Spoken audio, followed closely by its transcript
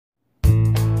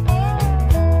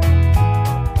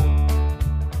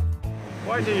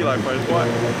Why do you like fries? Why? I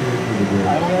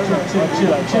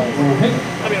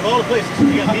mean, of all the places,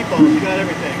 you got meatballs, you got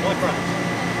everything. Why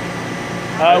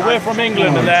fries? We're from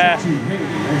England and they're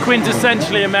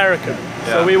quintessentially American. Yeah.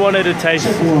 So we wanted to taste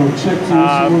something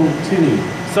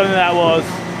that was,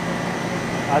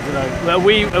 I don't know,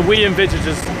 we envisaged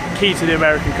as key to the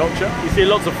American culture. You see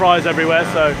lots of fries everywhere,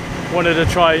 so wanted to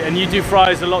try, and you do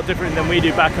fries a lot different than we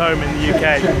do back home in the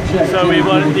UK. So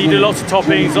you do lots of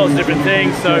toppings, lots of different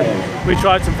things, so we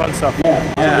tried some fun stuff. So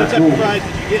what type of fries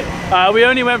did you get? We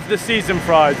only went for the seasoned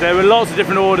fries. There were lots of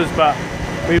different orders, but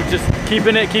we were just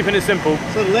keeping it simple.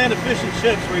 So the land of fish and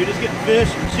chips, where you're just getting fish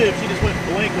and chips, you just went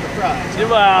blank with the fries.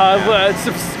 Well,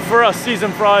 for us,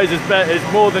 seasoned fries is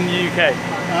more than the UK.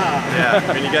 Yeah,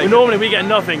 I mean, you get Normally we get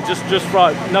nothing, just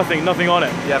fried, nothing on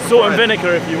it. Yeah, salt and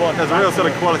vinegar if you want. There's a real sort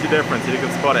of quality difference. You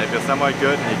can spot it. If you're somewhere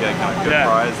good and you get kind of good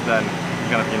fries, then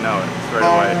you know it straight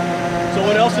away. So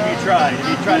what else have you tried?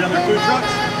 Have you tried other food trucks?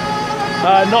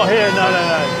 Not here, no,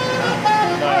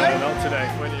 not today.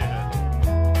 When you